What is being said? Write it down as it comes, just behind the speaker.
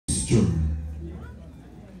Pastor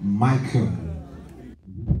Michael.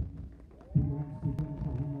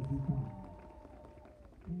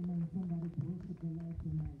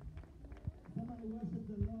 Somebody worship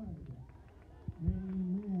the Lord.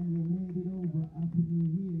 Amen. You made it over after you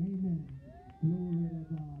here. Amen. Glory to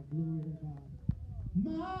God. Glory to God.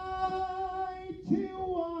 Mighty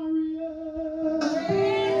warrior.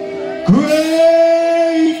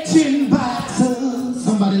 Great in battle.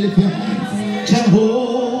 Somebody lift your hands.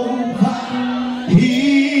 Jehova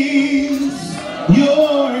is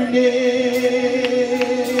your name.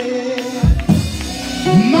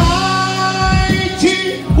 Mighty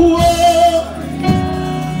warrior.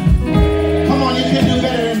 Come on, you can do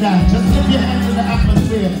better than that. Just lift your hands in the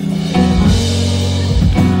atmosphere.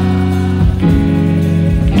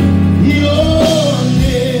 Your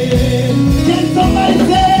name. Can somebody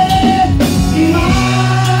say,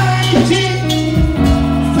 mighty?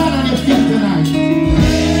 Stand on your feet tonight.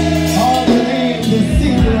 All the names is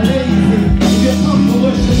single and lazy. If you come to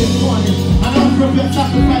worship this morning and offer up your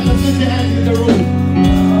sacrifice, just lift your hands in the room.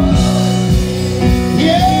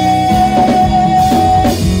 Yeah.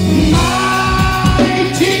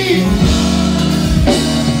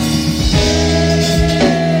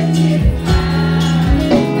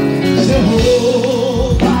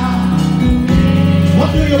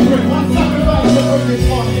 This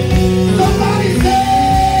morning. Somebody say,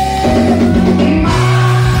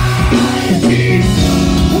 mighty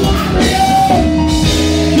warrior.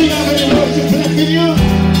 Do you have any worship left in you?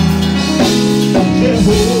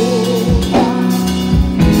 Jehovah.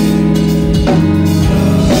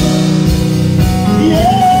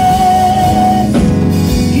 Yes,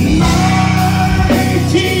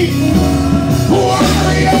 mighty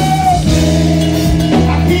warrior.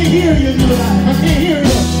 I can't hear you tonight. I can't hear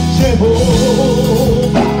you.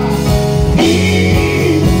 Jehovah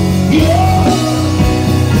is yours.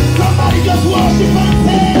 Somebody just worship and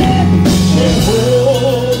say,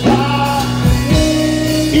 Jehovah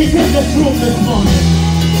is in this room this morning.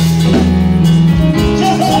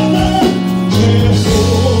 Jehovah,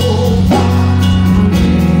 Jehovah.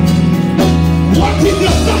 What is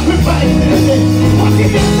your sacrifice today? What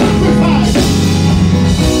is your sacrifice?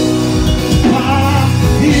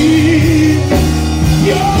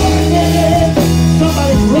 Your name.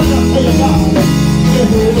 Somebody run up to your God.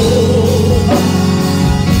 Jehovah.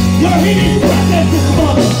 You're in his presence this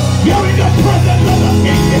morning. You're in the presence of the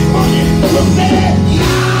King this morning. You say,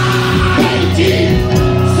 mighty.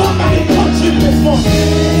 Somebody touch him this morning.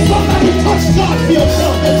 Somebody touch God for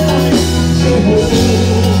yourself this morning. Jehovah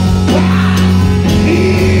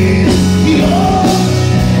is yours.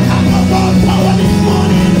 I'm about power this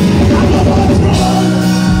morning. I'm about throne.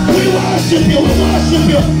 We worship you in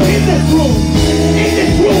this room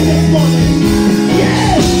this morning.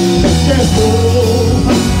 Yes,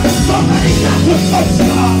 Jehovah. Somebody got to touch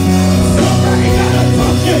God. Somebody got to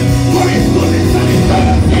touch him for his goodness and his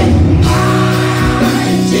mercy.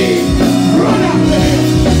 Mighty, run after him.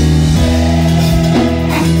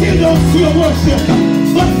 I still don't see your worship,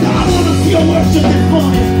 but God wants to see your worship this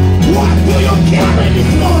morning. What do you carry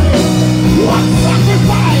this morning? What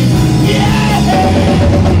sacrifice? Yeah.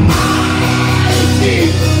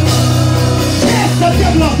 Chase the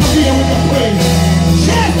devil off of here with your praise.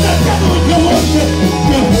 Chase the devil with your worship.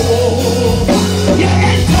 Jehovah. You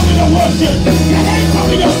enter with your worship. You enter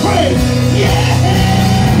with your praise. Yeah.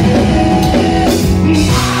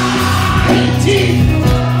 Mighty.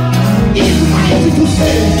 He's mighty to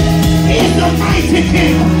save. He's the mighty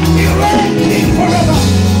King. He reigns King forever.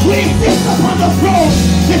 We sit upon the throne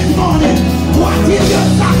this morning. What is your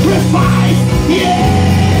sacrifice?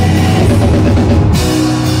 Yeah.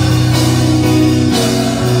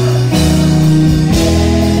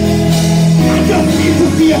 I just need to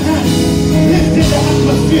see your hands lift in the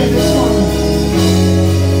atmosphere this morning.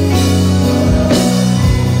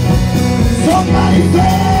 Somebody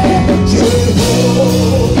say,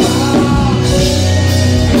 Jehovah.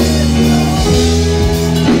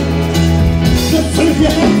 Just lift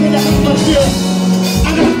your hands in the atmosphere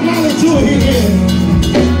and acknowledge you here.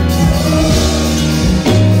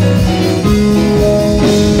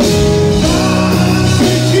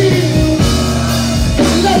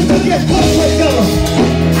 Get close with God.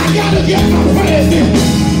 I gotta get my praise in.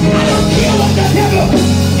 I don't care what the devil.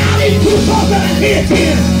 I need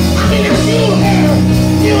 2018. I need a new hair,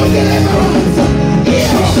 new deliverance,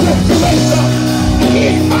 hero restoration.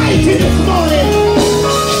 He's mighty this morning.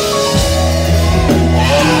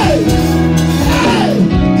 Hey, hey,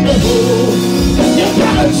 Jehovah.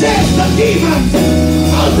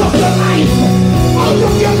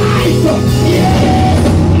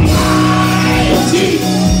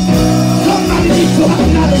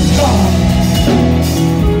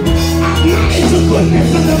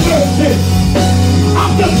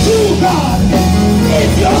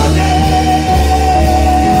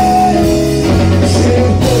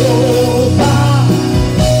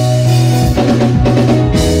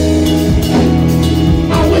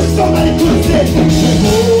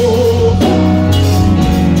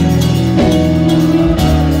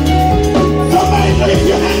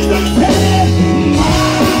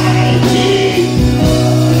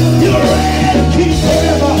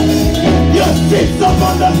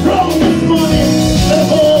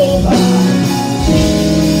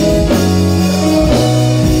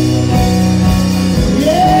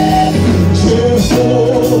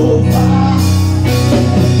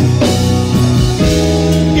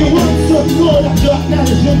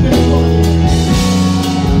 worship this morning.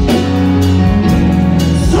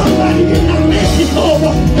 Somebody did not make it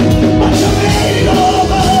over, but you made it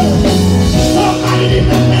over. Somebody did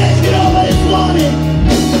not make it over this morning.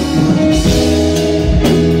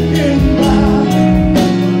 In my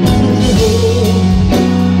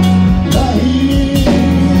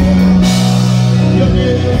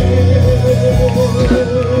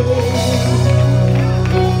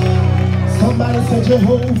somebody said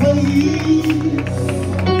Jehova is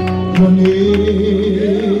your name.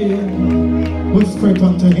 Whisper it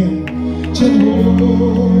unto him.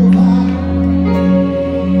 Jehova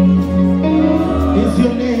is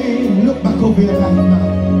your name. Look back over your life, man.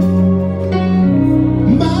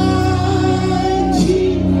 Mighty,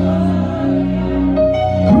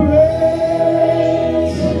 great.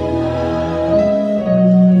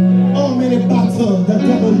 Oh, many battles the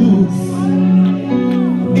devil lose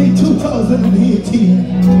in 2018,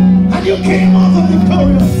 and you came over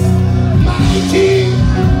victorious. Mighty.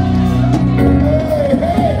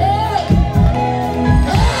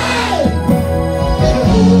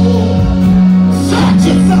 Search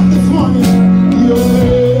yourself this morning.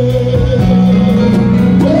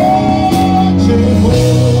 Jehovah.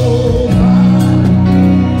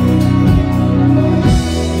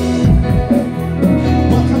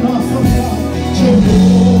 What an awesome God. Jehovah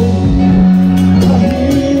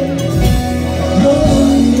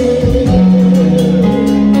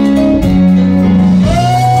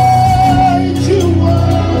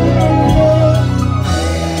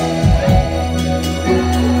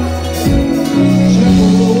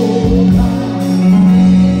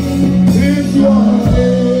is your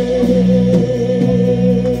name.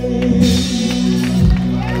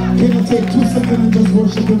 Take 2 seconds and just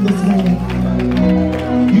worship him this morning.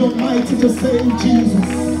 You're mighty to save, Jesus.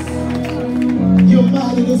 You're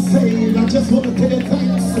mighty to save. I just want to tell you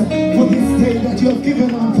thanks for this day that you have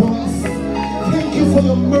given unto us. Thank you for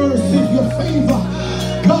your mercy, your favor,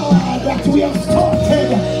 God, that we have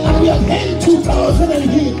started and we have ended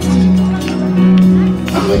 2008.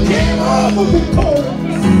 And we came over victorious.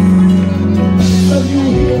 A new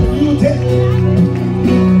year, new day.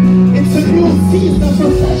 It's a new season of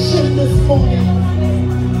reflection this morning.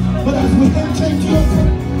 But as we enter into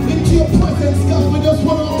your presence, God, we just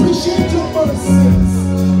want to appreciate your mercies,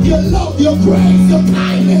 your love, your grace, your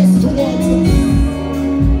kindness towards us.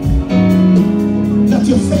 That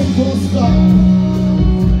you favor us, God.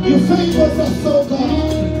 You favor us, oh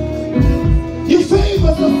God. You favor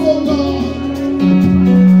us, oh God.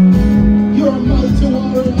 You're a mighty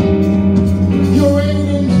warrior. You're reigning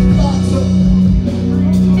in battle.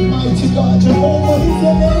 Mighty God, Jehovah is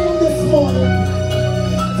your name this morning.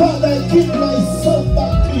 Father, I give myself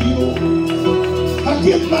back to you. I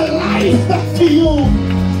give my life back to you.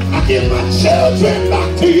 I give my children back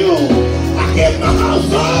to you. I give my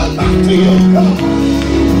household back to you, God.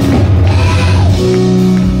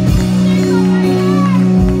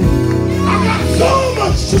 I got so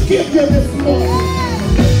much to give you this morning.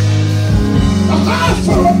 An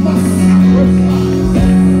offer of my sacrifice.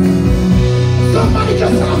 Somebody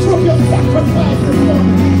just offer up your sacrifice this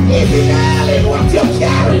morning. If you nail in what you're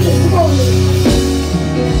carrying this morning.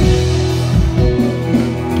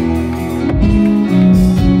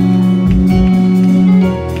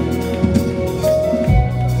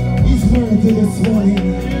 He's worthy this morning.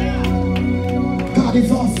 God is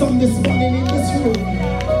awesome this morning in this room.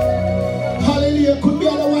 Hallelujah. Could be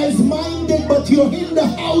otherwise minded, but you're in the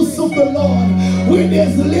house of the Lord where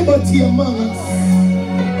there's liberty among us.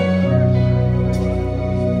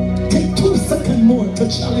 2 seconds more to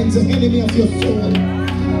challenge the enemy of your soul.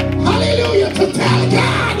 Hallelujah. To tell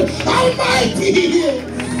God how mighty he is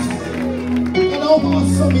and how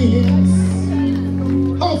awesome he is,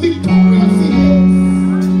 how victorious he is.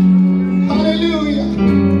 Hallelujah.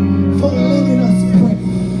 For letting us breath,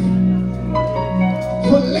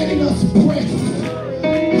 for letting us breath.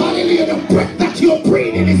 Hallelujah. The breath that you're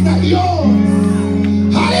breathing is not yours.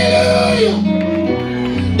 Hallelujah.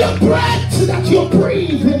 The breath that you're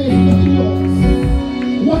breathing is not yours.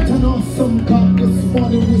 What an awesome God this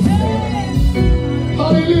morning we serve.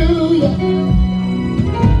 Hallelujah.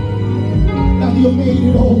 That you made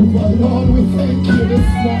it over. Lord, we thank you this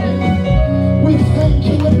morning. We thank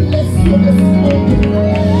you. We bless you this morning.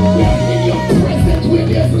 We are in your presence where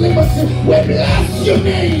there's liberty. We bless your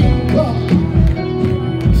name, God.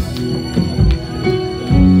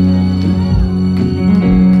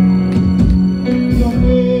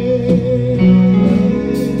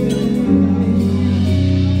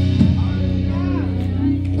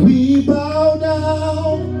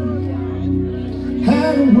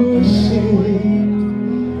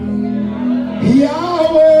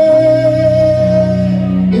 Yahweh,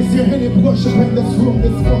 worship in this room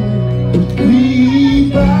this morning. We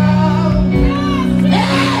bow and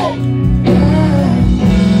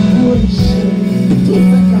worship. 2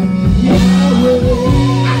 seconds. Yahweh.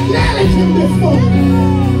 Acknowledge him this morning.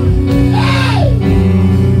 Hey!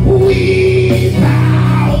 We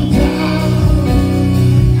bow down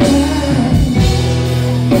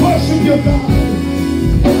and worship your God.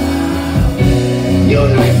 You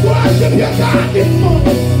like worship your God this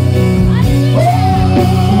morning.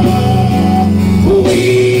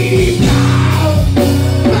 We bow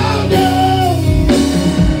down,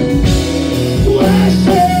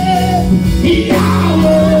 worship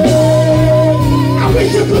Yahweh. I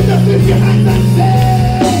wish you could just lift your hands and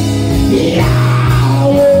say,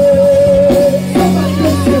 Yahweh. Somebody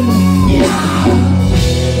bless him. Yahweh.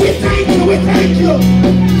 We thank you,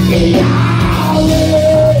 Yahweh.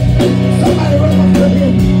 Somebody run up to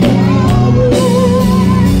him. Yahweh.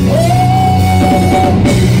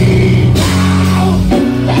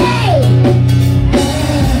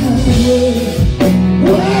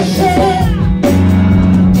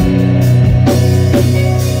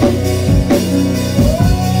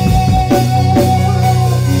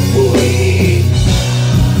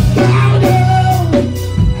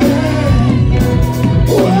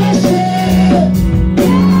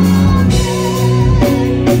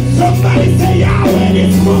 Somebody say Yahweh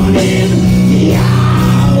this morning.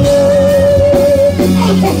 Yahweh.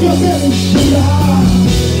 Out of your belly. Yahweh.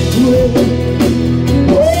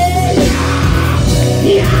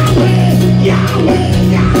 Yahweh, Yahweh,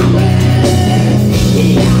 Yahweh, Yahweh.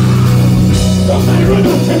 Somebody run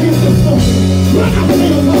up to him this morning. Run up to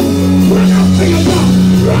your God. Run up to your God.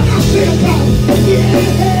 Run up to your God. Yeah,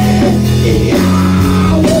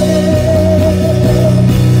 Yahweh.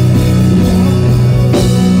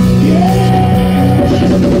 Yeah.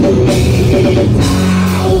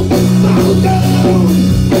 Bow down.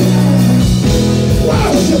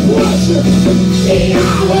 Worship, worship.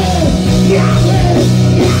 Yahweh, Yahweh,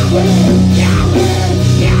 Yahweh, Yahweh,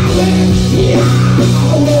 Yahweh,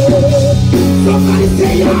 Yahweh. Somebody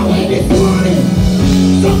say Yahweh.